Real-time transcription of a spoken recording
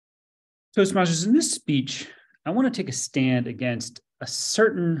Toastmasters, in this speech, I want to take a stand against a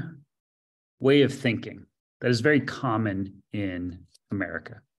certain way of thinking that is very common in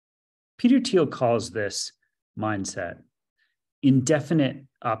America. Peter Thiel calls this mindset indefinite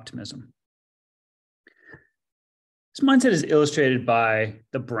optimism. This mindset is illustrated by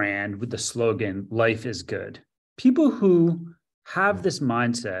the brand with the slogan, "Life is good." People who have this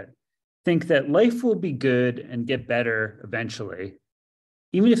mindset think that life will be good and get better eventually,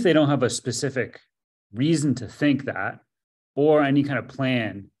 even if they don't have a specific reason to think that or any kind of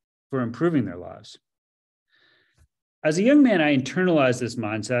plan for improving their lives. As a young man, I internalized this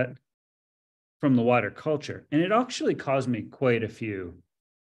mindset from the wider culture, and it actually caused me quite a few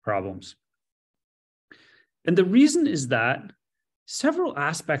problems. And the reason is that several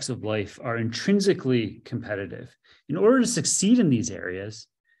aspects of life are intrinsically competitive. In order to succeed in these areas,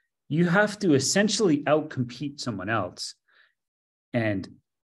 you have to essentially outcompete someone else and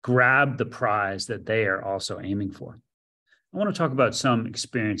grab the prize that they are also aiming for. I want to talk about some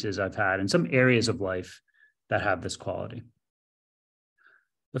experiences I've had in some areas of life that have this quality.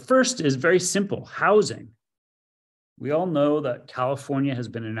 The first is very simple: housing. We all know that California has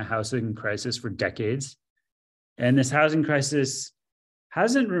been in a housing crisis for decades. And this housing crisis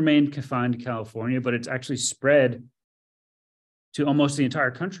hasn't remained confined to California, but it's actually spread to almost the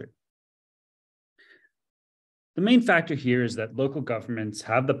entire country. The main factor here is that local governments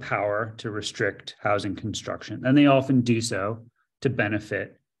have the power to restrict housing construction, and they often do so to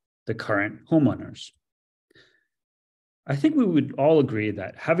benefit the current homeowners. I think we would all agree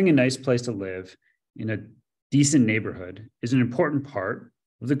that having a nice place to live in a decent neighborhood is an important part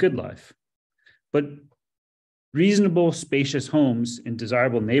of the good life. But reasonable, spacious homes in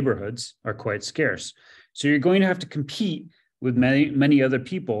desirable neighborhoods are quite scarce. So you're going to have to compete with many other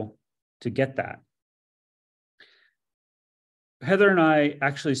people to get that. Heather and I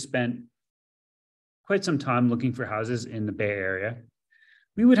actually spent quite some time looking for houses in the Bay Area.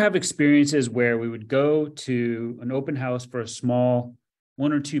 We would have experiences where we would go to an open house for a small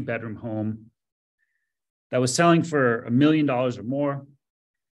 1 or 2 bedroom home that was selling for $1 million or more.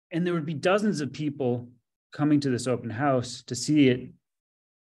 And there would be dozens of people coming to this open house to see it.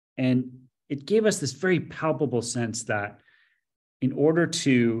 And it gave us this very palpable sense that in order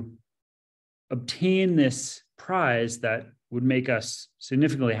to obtain this prize that would make us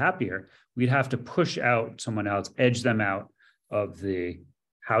significantly happier, we'd have to push out someone else, edge them out of the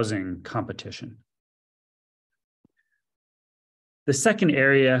housing competition. The second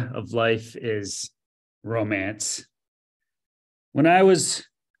area of life is romance. When I was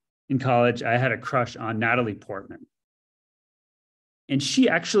in college, I had a crush on Natalie Portman. And she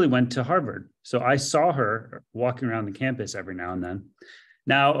actually went to Harvard. So I saw her walking around the campus every now and then.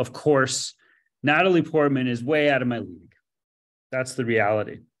 Now, of course, Natalie Portman is way out of my league. That's the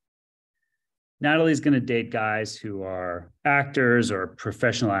reality. Natalie's going to date guys who are actors or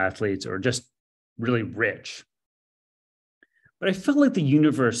professional athletes or just really rich. But I felt like the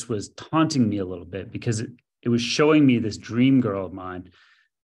universe was taunting me a little bit because it was showing me this dream girl of mine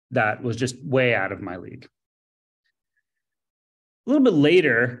that was just way out of my league. A little bit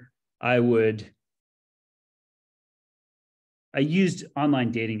later, I used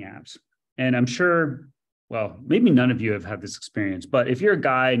online dating apps. And I'm sure, well, maybe none of you have had this experience, but if you're a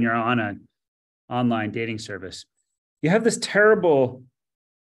guy and you're on an online dating service, you have this terrible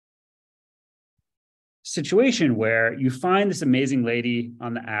situation where you find this amazing lady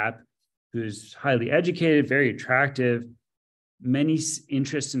on the app who's highly educated, very attractive, many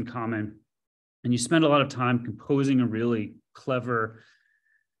interests in common, and you spend a lot of time composing a really clever,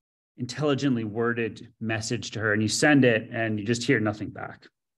 intelligently worded message to her, and you send it and you just hear nothing back.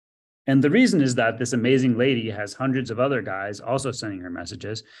 And the reason is that this amazing lady has hundreds of other guys also sending her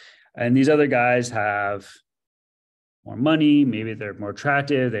messages, and these other guys have more money, maybe they're more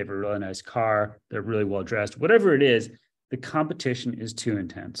attractive, they have a really nice car, they're really well dressed, whatever it is, the competition is too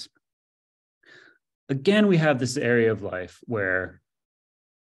intense. Again, we have this area of life where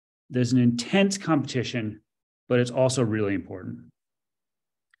there's an intense competition, but it's also really important.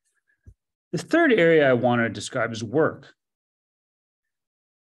 The third area I want to describe is work.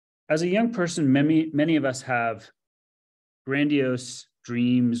 As a young person, many of us have grandiose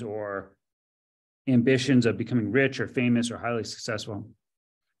dreams or ambitions of becoming rich or famous or highly successful.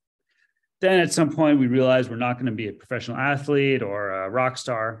 Then at some point, we realize we're not going to be a professional athlete or a rock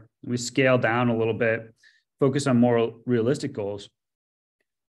star. We scale down a little bit, focus on more realistic goals.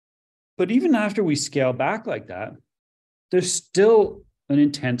 But even after we scale back like that, there's still an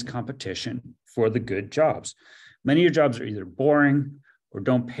intense competition for the good jobs. Many of your jobs are either boring or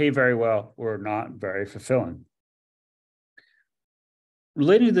don't pay very well or not very fulfilling.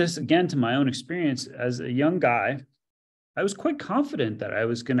 relating this again to my own experience as a young guy, I was quite confident that I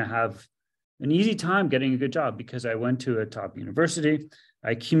was going to have an easy time getting a good job because I went to a top university.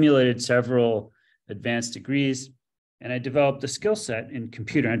 I accumulated several advanced degrees, and I developed a skill set in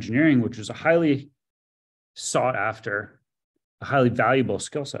computer engineering, which was a highly sought after, a highly valuable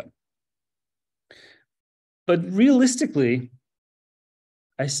skill set. But realistically,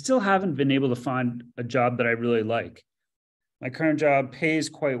 I still haven't been able to find a job that I really like. My current job pays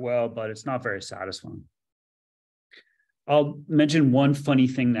quite well, but it's not very satisfying. I'll mention one funny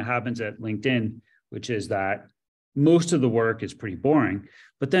thing that happens at LinkedIn, which is that most of the work is pretty boring,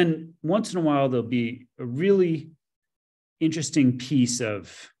 but then once in a while, there'll be a really interesting piece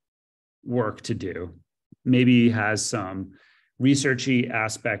of work to do. Maybe it has some researchy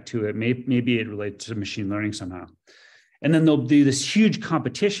aspect to it. Maybe it relates to machine learning somehow. And then there'll be this huge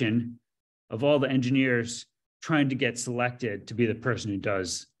competition of all the engineers trying to get selected to be the person who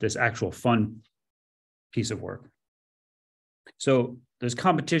does this actual fun piece of work. So there's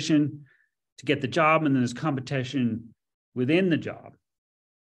competition to get the job, and then there's competition within the job.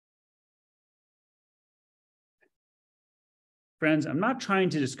 Friends, I'm not trying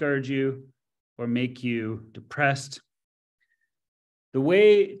to discourage you or make you depressed. The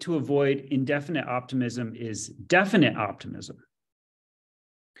way to avoid indefinite optimism is definite optimism.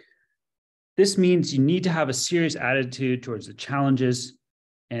 This means you need to have a serious attitude towards the challenges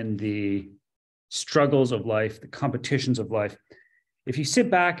and the struggles of life, the competitions of life. If you sit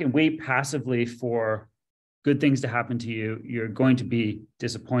back and wait passively for good things to happen to you, you're going to be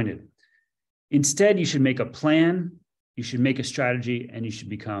disappointed. Instead, you should make a plan, you should make a strategy, and you should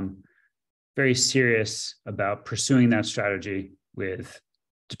become very serious about pursuing that strategy with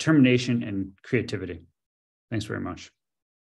determination and creativity. Thanks very much.